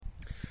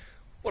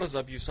What is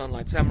up, you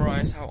Sunlight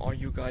Samurais? How are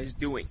you guys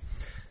doing?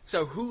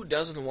 So, who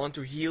doesn't want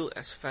to heal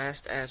as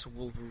fast as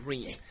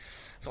Wolverine?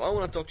 So, I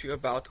want to talk to you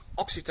about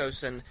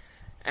oxytocin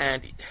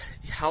and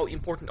how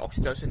important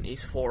oxytocin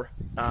is for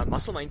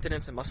muscle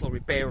maintenance and muscle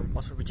repair,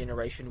 muscle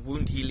regeneration,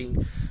 wound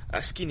healing,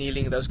 skin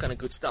healing, those kind of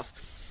good stuff.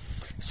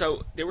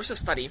 So, there was a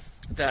study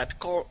that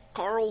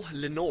Carl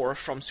Lenore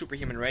from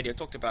Superhuman Radio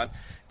talked about,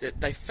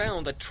 that they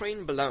found that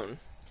trenbolone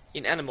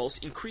in animals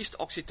increased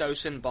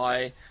oxytocin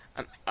by,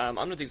 I'm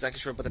not exactly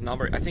sure about the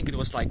number, I think it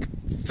was like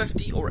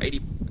 50 or 80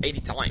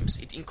 times.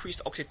 It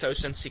increased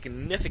oxytocin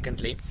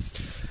significantly,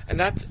 and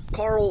that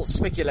Carl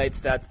speculates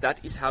that that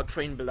is how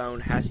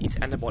trenbolone has its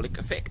anabolic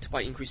effect,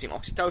 by increasing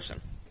oxytocin.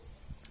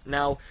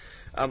 Now,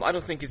 I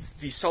don't think it's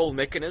the sole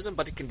mechanism,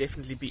 but it can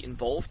definitely be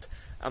involved.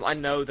 I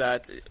know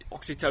that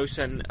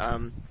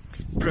oxytocin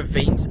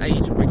prevents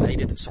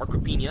age-related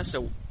sarcopenia,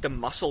 so the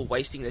muscle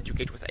wasting that you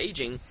get with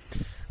aging.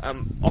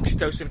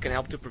 Oxytocin can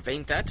help to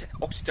prevent that.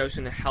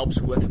 Oxytocin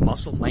helps with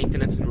muscle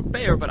maintenance and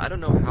repair, but I don't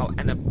know how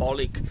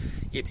anabolic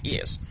it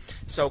is.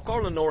 So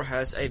Carl Lenore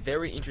has a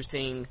very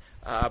interesting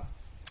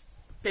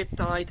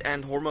peptide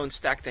and hormone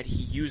stack that he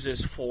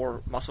uses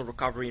for muscle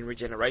recovery and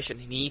regeneration,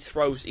 and he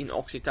throws in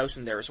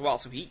oxytocin there as well.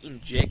 So he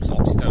injects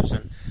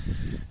oxytocin,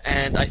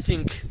 and I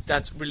think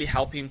that's really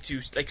helped him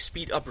to like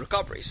speed up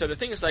recovery. So the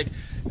thing is, like,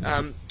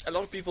 a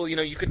lot of people,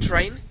 you can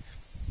train,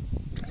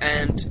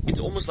 and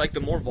it's almost like the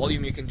more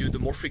volume you can do, the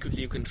more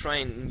frequently you can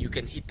train, and you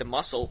can hit the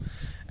muscle,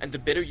 and the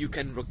better you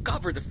can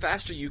recover, the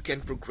faster you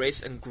can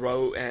progress and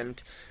grow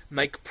and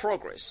make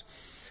progress.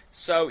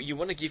 So you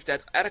want to give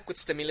that adequate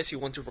stimulus, you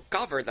want to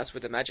recover, that's where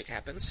the magic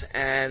happens,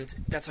 and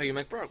that's how you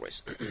make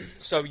progress.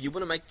 So you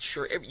want to make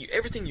sure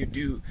everything you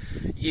do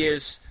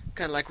is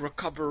kind of like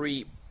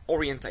recovery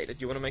orientated.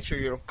 You want to make sure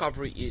your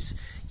recovery is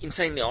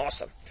insanely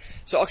awesome.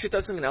 So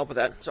oxytocin can help with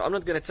that. So I'm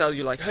not going to tell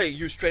you like, hey,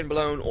 use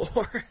trenbolone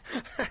or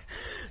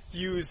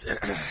use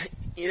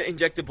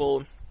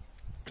injectable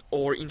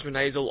or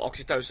intranasal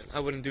oxytocin. I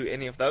wouldn't do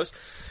any of those.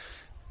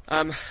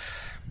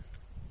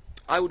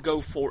 I would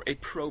go for a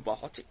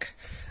probiotic.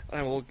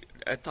 I will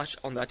touch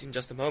on that in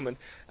just a moment.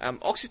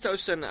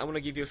 Oxytocin, I want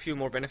to give you a few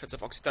more benefits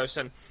of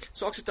oxytocin.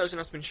 So oxytocin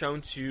has been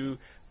shown to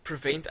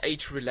prevent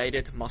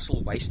age-related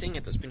muscle wasting.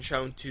 It has been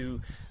shown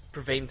to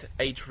prevent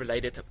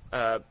age-related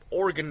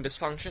organ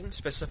dysfunction,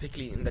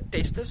 specifically in the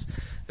testis,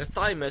 the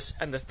thymus,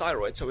 and the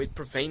thyroid. So it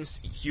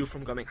prevents you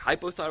from going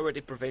hypothyroid,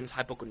 it prevents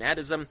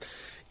hypogonadism,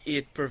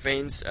 it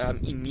prevents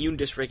immune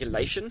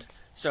dysregulation.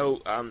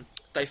 So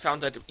they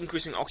found that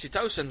increasing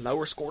oxytocin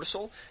lowers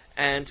cortisol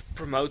and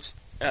promotes,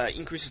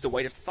 increases the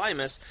weight of the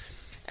thymus,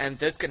 and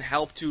that can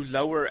help to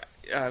lower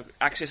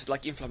access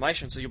like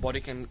inflammation, so your body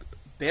can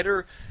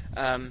better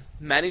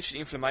manage the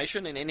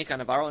inflammation in any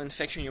kind of viral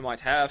infection you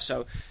might have.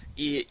 So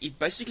it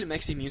basically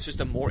makes the immune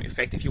system more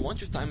effective. You want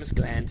your thymus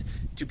gland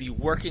to be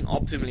working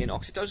optimally, and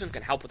oxytocin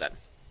can help with that.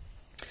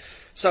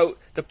 So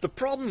the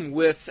problem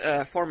with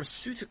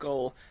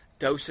pharmaceutical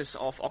doses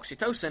of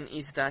oxytocin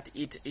is that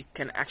it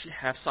can actually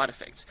have side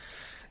effects.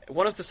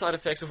 One of the side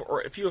effects,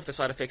 or a few of the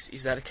side effects,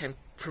 is that it can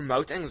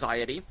promote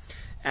anxiety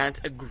and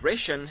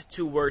aggression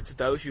towards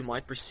those you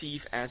might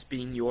perceive as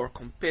being your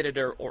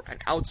competitor or an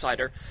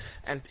outsider.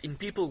 And in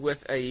people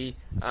with a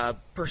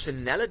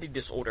personality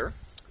disorder,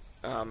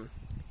 a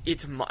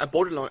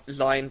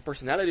borderline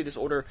personality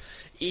disorder,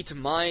 it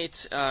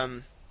might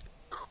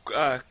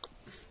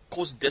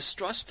cause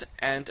distrust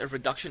and a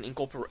reduction in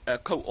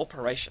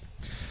cooperation.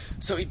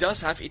 So it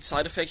does have its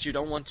side effects. You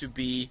don't want to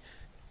be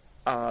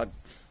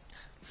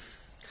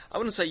I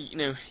wouldn't say,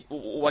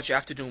 what you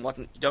have to do and what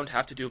you don't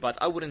have to do, but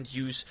I wouldn't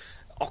use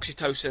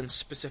oxytocin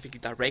specifically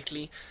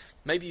directly.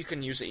 Maybe you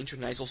can use an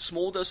intranasal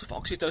small dose of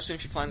oxytocin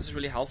if you find this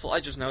really helpful. I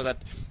just know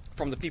that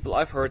from the people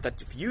I've heard that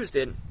have used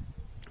it,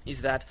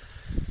 is that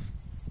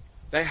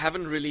they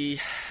haven't really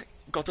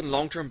gotten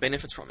long-term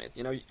benefits from it.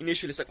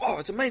 Initially it's like, oh,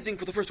 it's amazing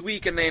for the first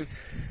week, and then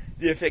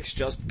the effects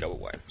just go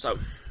away. So,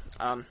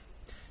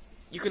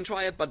 you can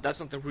try it, but that's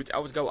not the route I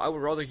would go. I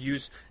would rather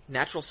use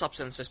natural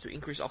substances to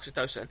increase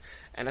oxytocin.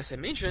 And as I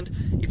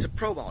mentioned, it's a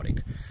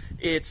probiotic.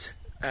 It's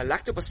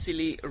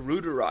Lactobacilli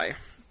reuteri.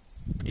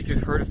 If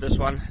you've heard of this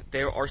one,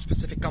 there are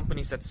specific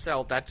companies that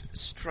sell that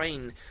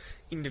strain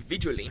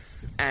individually.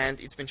 And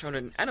it's been shown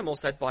in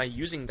animals that by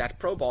using that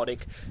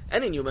probiotic,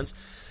 and in humans,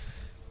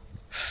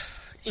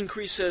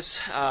 increases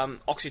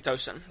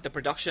oxytocin, the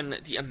production,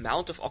 the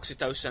amount of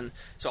oxytocin.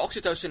 So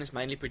oxytocin is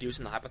mainly produced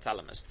in the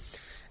hypothalamus.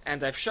 And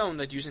they've shown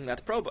that using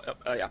that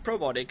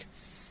probiotic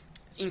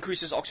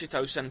increases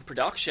oxytocin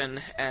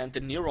production and the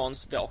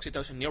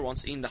oxytocin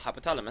neurons in the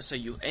hypothalamus. So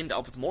you end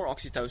up with more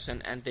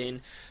oxytocin, and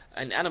then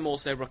in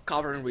animals they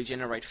recover and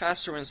regenerate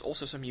faster. And there's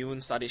also some human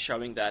studies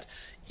showing that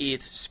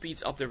it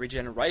speeds up the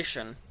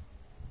regeneration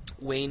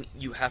when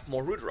you have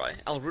more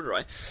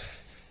L-reuteri.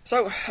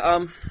 So,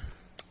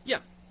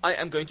 I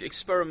am going to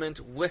experiment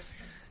with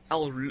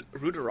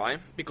L-reuteri,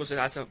 because it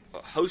has a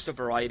host of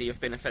variety of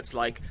benefits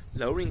like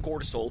lowering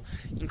cortisol,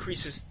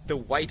 increases the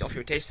weight of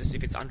your testis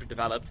if it's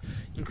underdeveloped,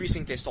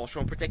 increasing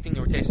testosterone, protecting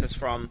your testis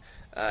from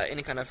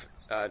any kind of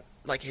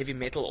like heavy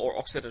metal or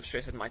oxidative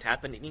stress that might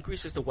happen. It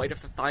increases the weight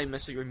of the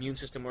thymus so your immune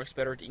system works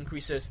better. It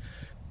improves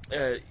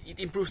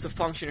the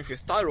function of your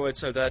thyroid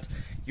so that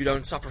you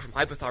don't suffer from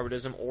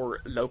hypothyroidism or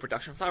low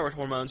production of thyroid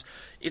hormones.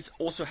 It's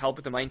also helped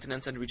with the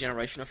maintenance and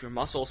regeneration of your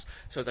muscles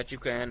so that you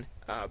can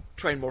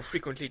train more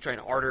frequently, train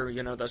harder,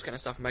 those kind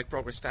of stuff, make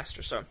progress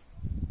faster. So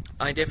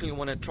I definitely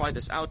want to try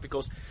this out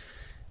because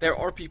there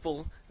are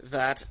people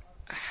that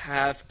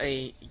have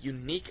a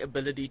unique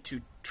ability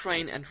to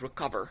train and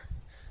recover,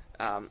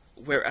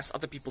 whereas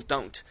other people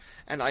don't.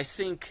 And I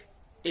think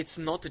it's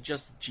not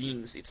just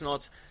genes. It's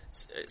not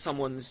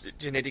someone's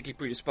genetically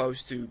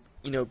predisposed to,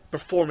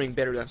 performing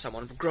better than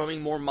someone,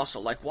 growing more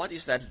muscle. Like, what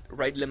is that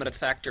rate-limited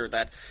factor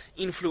that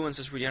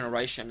influences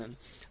regeneration and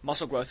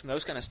muscle growth and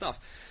those kind of stuff?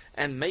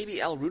 And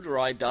maybe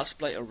L-reuteri does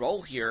play a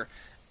role here,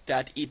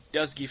 that it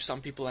does give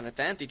some people an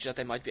advantage that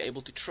they might be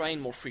able to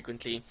train more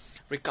frequently,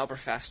 recover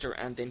faster,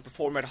 and then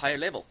perform at a higher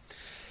level.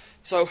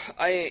 So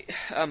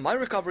my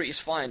recovery is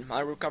fine. My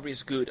recovery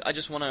is good. I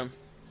just want to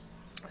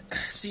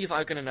see if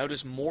I can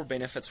notice more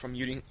benefits from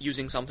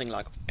using something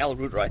like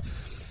L-reuteri.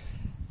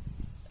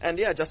 And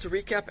yeah, just to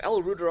recap,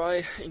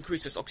 L-reuteri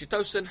increases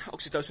oxytocin.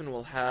 Oxytocin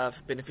will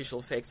have beneficial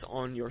effects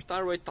on your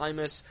thyroid,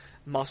 thymus,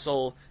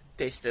 muscle,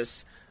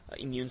 testis,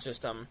 immune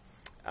system,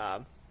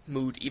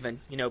 mood,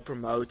 even,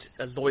 promote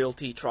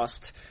loyalty,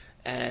 trust,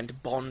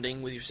 and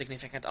bonding with your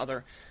significant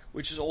other,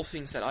 which is all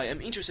things that I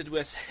am interested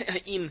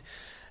in.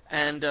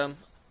 And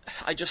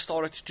I just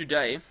started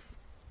today.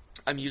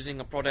 I'm using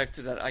a product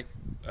that I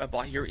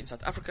bought here in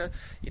South Africa.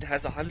 It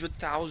has 100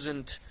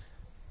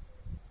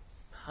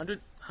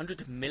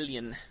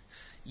 million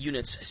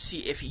units,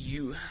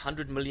 CFU,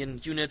 100 million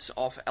units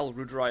of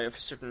L-reuteri of a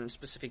certain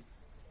specific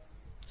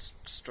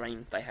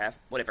strain they have,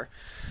 whatever.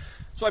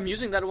 So I'm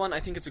using that one. I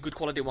think it's a good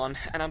quality one,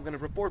 and I'm going to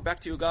report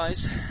back to you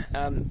guys.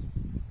 And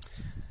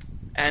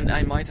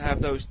I might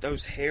have those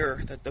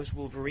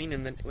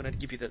Wolverine when I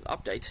give you that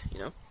update,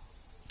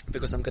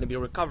 because I'm going to be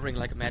recovering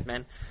like a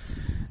madman.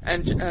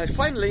 And I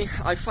finally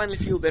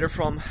feel better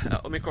from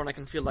Omicron. I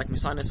can feel like my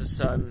sinus is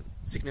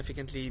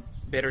significantly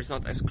better. It's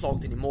not as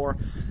clogged anymore.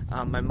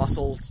 My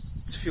muscles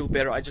feel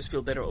better. I just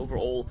feel better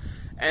overall.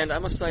 And I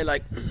must say,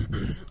 like,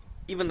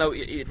 even though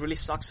it really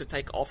sucks to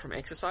take off from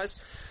exercise,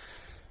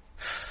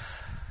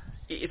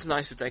 it's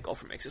nice to take off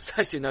from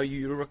exercise.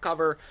 You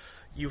recover,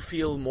 you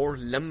feel more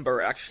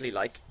limber, actually,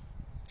 like...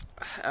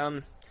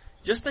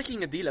 just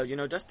taking a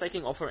deload, just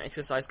taking off from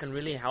exercise can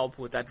really help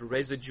with that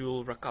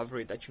residual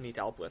recovery that you need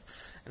help with.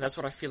 And that's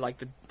what I feel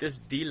like this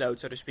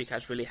deload, so to speak,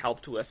 has really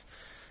helped with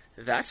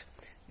that.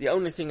 The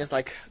only thing is,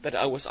 like, that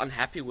I was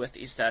unhappy with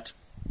is that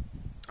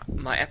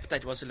my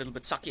appetite was a little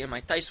bit sucky and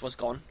my taste was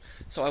gone.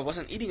 So I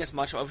wasn't eating as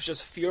much. I was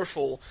just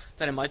fearful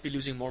that I might be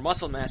losing more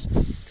muscle mass.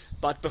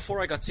 But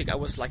before I got sick, I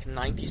was like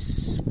 90...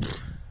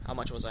 How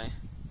much was I?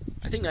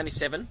 I think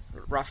 97,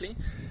 roughly.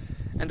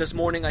 And this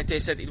morning I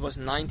tested, it was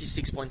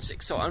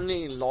 96.6, so I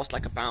only lost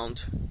like a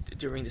pound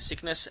during the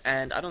sickness,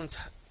 and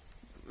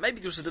maybe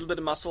there was a little bit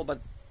of muscle,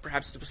 but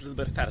perhaps there was a little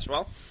bit of fat as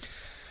well.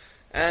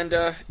 And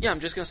yeah, I'm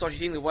just going to start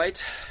hitting the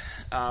weight,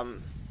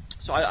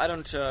 so I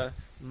don't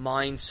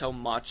mind so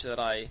much that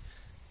I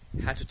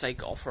had to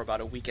take off for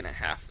about a week and a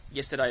half.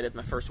 Yesterday I did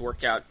my first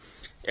workout,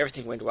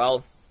 everything went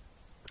well,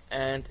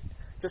 and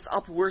just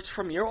upwards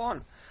from here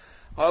on.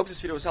 I hope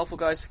this video was helpful,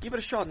 guys. Give it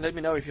a shot and let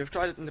me know if you've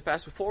tried it in the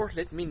past before.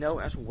 Let me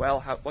know as well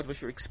what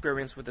was your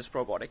experience with this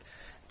probiotic.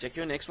 Check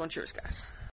you in the next one. Cheers, guys.